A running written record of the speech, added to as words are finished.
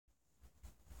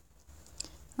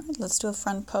All right, let's do a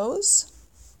front pose.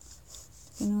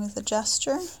 Beginning with a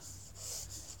gesture,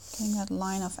 getting that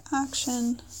line of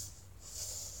action,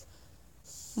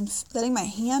 and letting my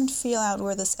hand feel out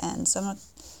where this ends. So I'm not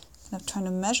kind of trying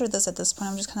to measure this at this point.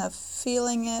 I'm just kind of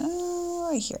feeling it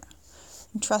right here,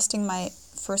 and trusting my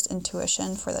first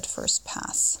intuition for that first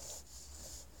pass.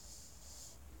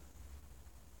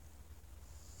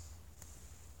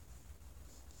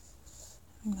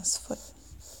 Having this foot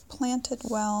planted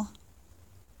well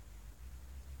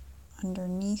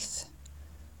underneath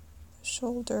the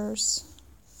shoulders.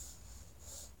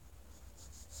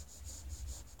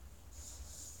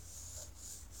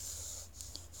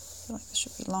 I feel like this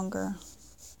should be longer.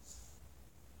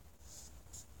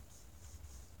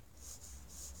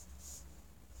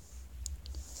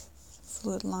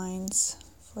 Fluid lines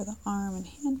for the arm and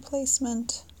hand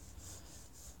placement.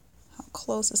 How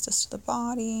close is this to the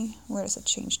body? Where does it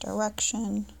change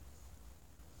direction?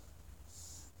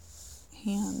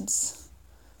 Hands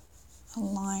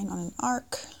align on an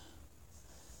arc.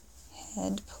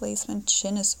 Head placement,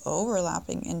 chin is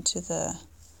overlapping into the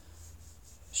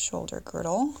shoulder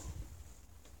girdle.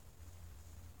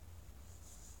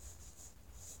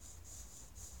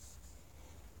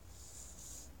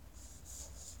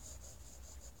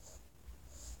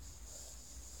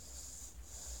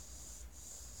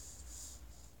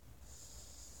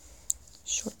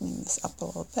 Shortening this up a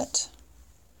little bit.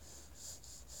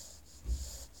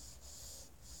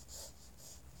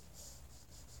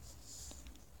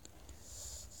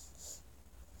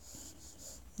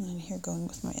 And then here going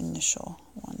with my initial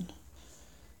one.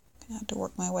 I have to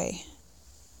work my way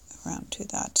around to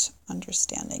that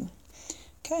understanding.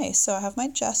 Okay, so I have my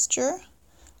gesture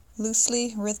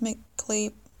loosely,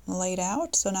 rhythmically laid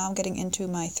out. So now I'm getting into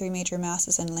my three major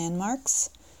masses and landmarks.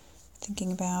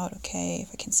 Thinking about, okay, if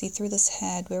I can see through this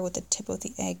head, where would the tip of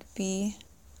the egg be?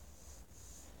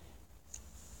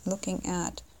 Looking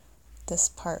at this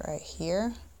part right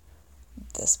here,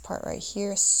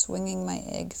 swinging my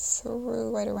egg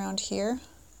through right around here.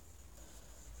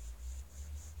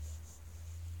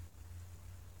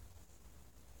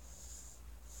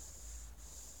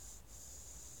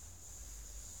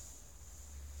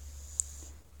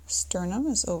 Sternum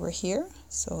is over here,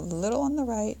 so a little on the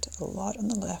right, a lot on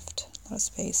the left, a lot of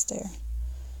space there.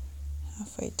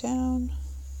 Halfway down,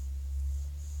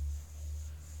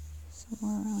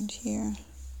 somewhere around here.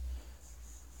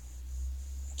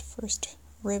 First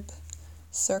rib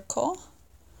circle.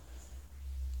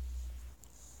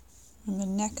 And the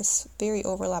neck is very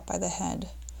overlapped by the head,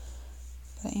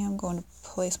 but I am going to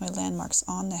place my landmarks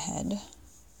on the head.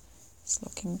 Just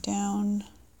looking down.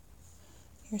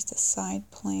 Here's the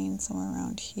side plane, somewhere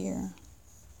around here.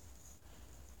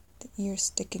 The ear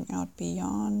sticking out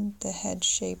beyond the head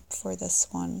shape for this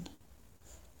one.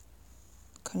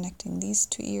 Connecting these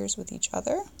two ears with each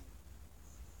other.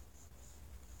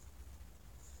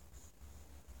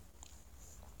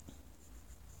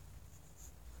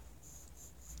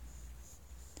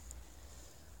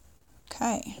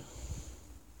 Okay,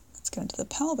 let's get into the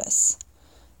pelvis.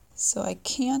 So I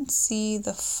can't see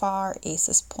the far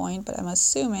aces point, but I'm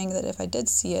assuming that if I did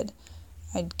see it,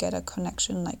 I'd get a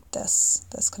connection like this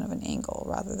kind of an angle,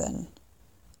 rather than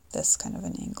this kind of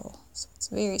an angle. So it's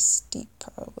very steep,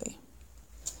 probably.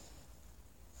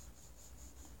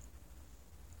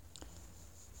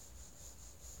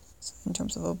 So in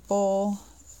terms of a bowl,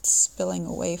 it's spilling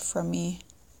away from me.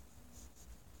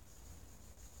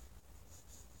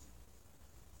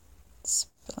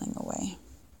 Spilling away.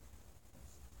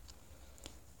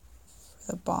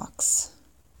 For the box,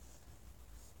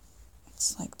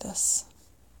 it's like this.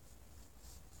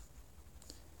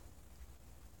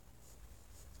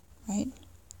 Right?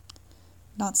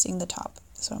 Not seeing the top,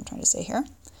 that's what I'm trying to say here.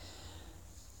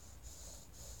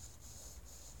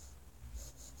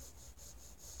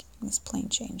 Getting this plane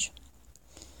change.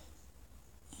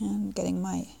 And getting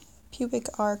my pubic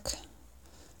arc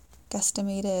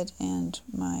guesstimated and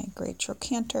my great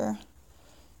trochanter.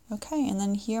 Okay, and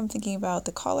then here I'm thinking about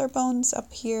the collarbones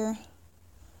up here.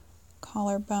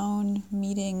 Collarbone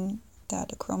meeting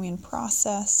that acromion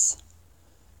process.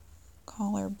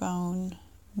 Collarbone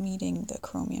meeting the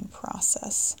acromion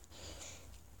process.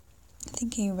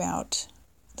 Thinking about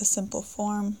the simple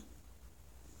form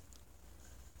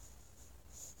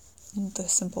and the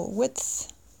simple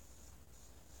width.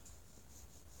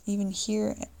 Even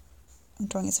here, I'm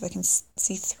drawing as if I can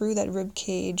see through that rib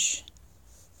cage.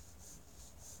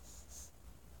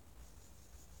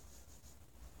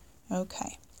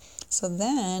 Okay, so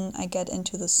then I get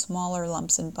into the smaller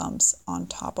lumps and bumps on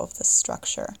top of the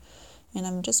structure. And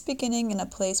I'm just beginning in a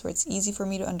place where it's easy for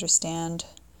me to understand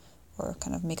or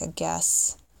kind of make a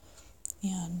guess.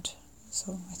 And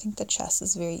so I think the chest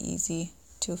is very easy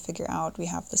to figure out. We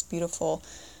have this beautiful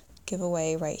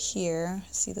giveaway right here.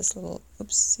 See this little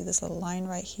line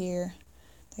right here?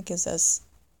 That gives us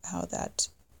how that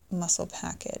muscle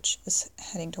package is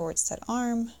heading towards that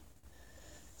arm.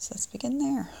 So let's begin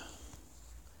there.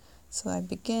 So I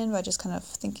begin by just kind of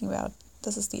thinking about,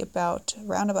 this is the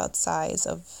roundabout size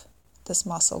of this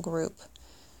muscle group.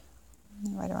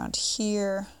 And right around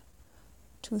here,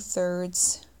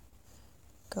 2/3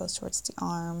 goes towards the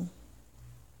arm.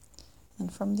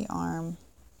 And from the arm,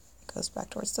 it goes back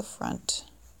towards the front.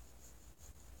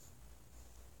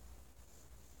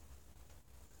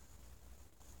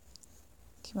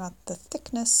 Think about the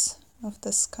thickness of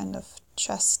this kind of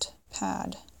chest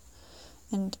pad.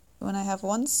 And when I have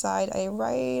one side, I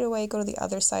right away go to the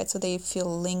other side so they feel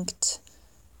linked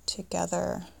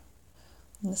together.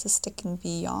 And this is sticking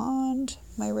beyond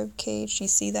my rib cage. You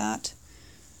see that?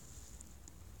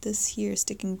 This here is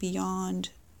sticking beyond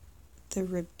the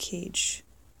rib cage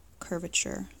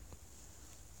curvature.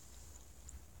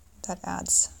 That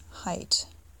adds height.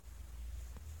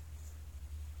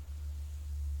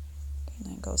 And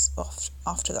then it goes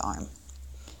off to the arm.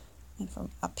 And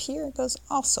from up here, it goes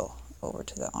also over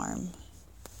to the arm.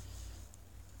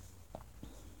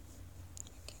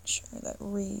 Making sure that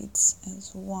reads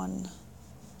as one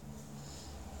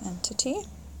entity.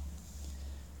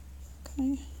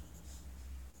 Okay.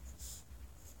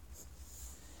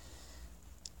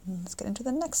 And let's get into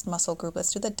the next muscle group.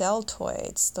 Let's do the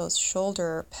deltoids, those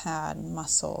shoulder pad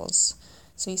muscles.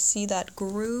 So you see that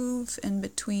groove in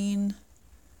between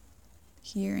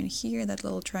here and here, that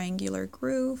little triangular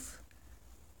groove.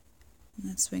 And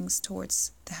that swings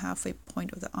towards the halfway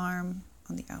point of the arm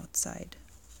on the outside.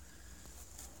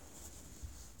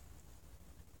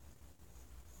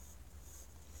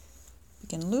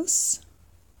 Begin loose.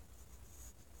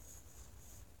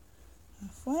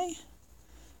 Halfway.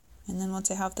 And then once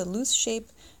I have the loose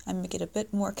shape, I make it a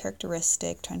bit more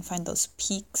characteristic, try and find those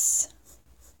peaks.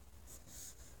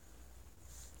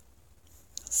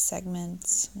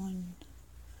 Segments,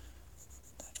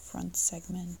 that front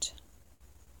segment.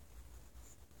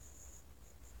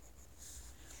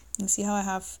 You see how I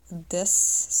have this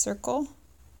circle?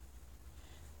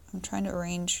 I'm trying to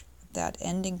arrange that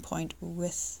ending point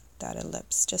with that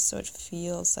ellipse, just so it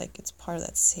feels like it's part of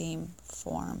that same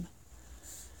form.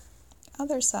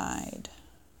 Other side.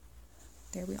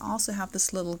 There we also have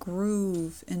this little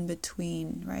groove in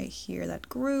between right here. That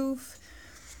groove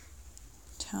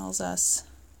tells us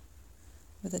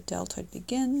where the deltoid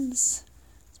begins.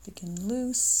 Let's begin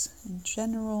loose in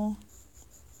general.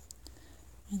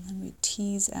 And then we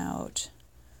tease out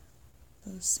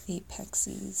those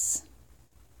apexes.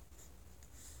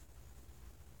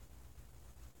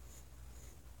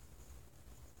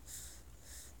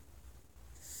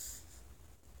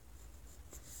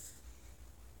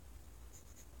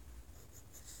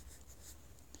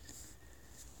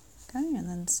 Okay, and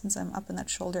then since I'm up in that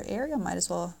shoulder area, I might as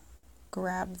well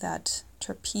grab that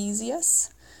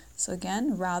trapezius. So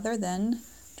again, rather than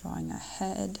drawing a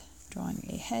head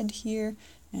here,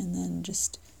 and then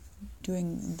just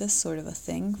doing this sort of a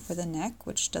thing for the neck,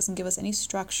 which doesn't give us any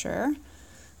structure,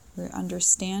 we're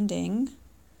understanding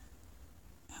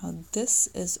how this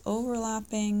is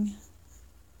overlapping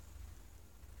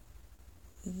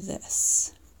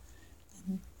this.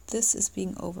 And this is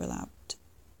being overlapped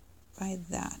by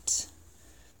that.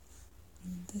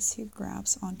 And this here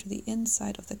grabs onto the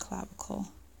inside of the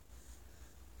clavicle.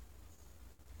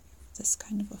 This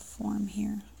kind of a form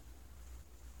here.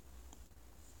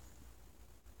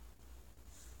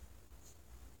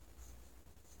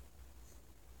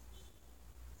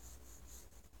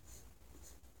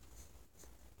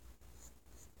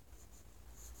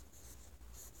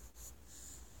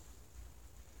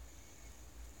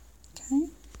 Okay.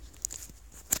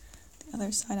 The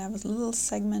other side, I have a little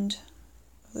segment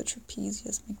of the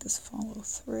trapezius, make this follow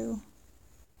through.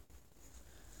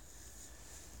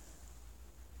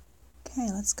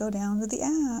 Okay, let's go down to the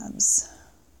abs.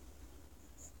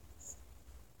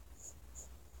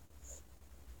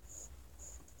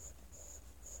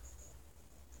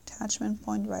 Attachment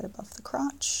point right above the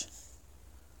crotch.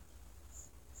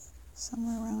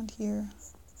 Somewhere around here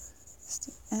is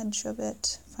the edge of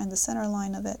it. Find the center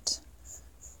line of it.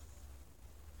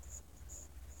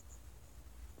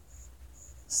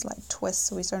 Slight twist,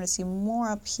 so we start to see more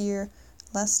up here,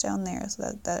 less down there,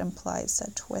 so that implies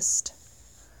that twist.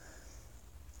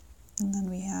 And then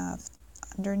we have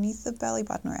underneath the belly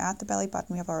button, or at the belly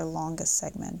button, we have our longest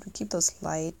segment. We keep those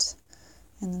light,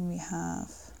 and then we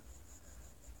have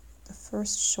the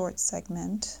first short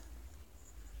segment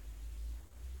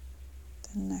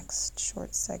the next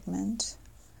short segment,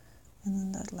 and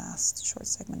then the last short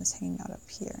segment is hanging out up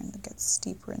here, and it gets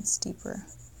steeper and steeper.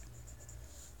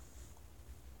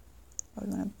 We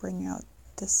want to bring out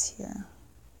this here.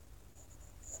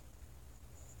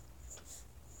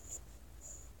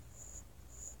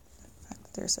 The fact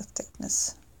that there's a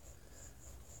thickness.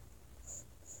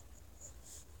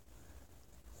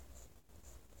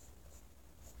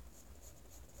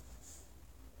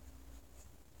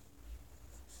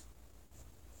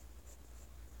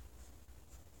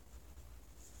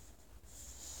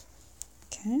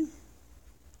 Okay,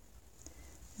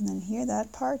 and then here,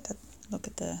 that part, look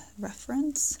at the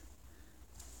reference,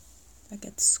 that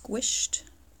gets squished,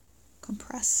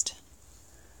 compressed.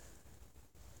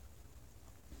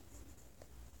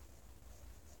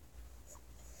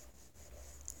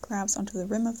 Grabs onto the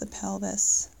rim of the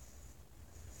pelvis.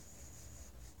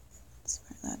 That's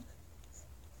where that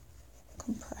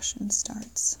compression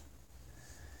starts.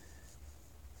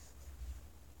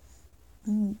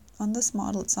 And on this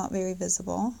model, it's not very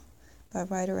visible, but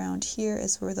right around here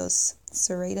is where those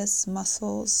serratus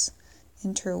muscles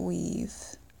interweave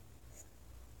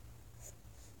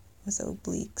with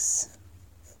obliques.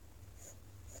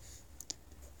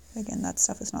 Again, that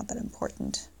stuff is not that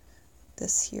important.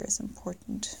 This here is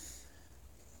important.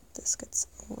 This gets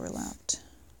overlapped.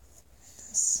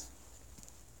 This.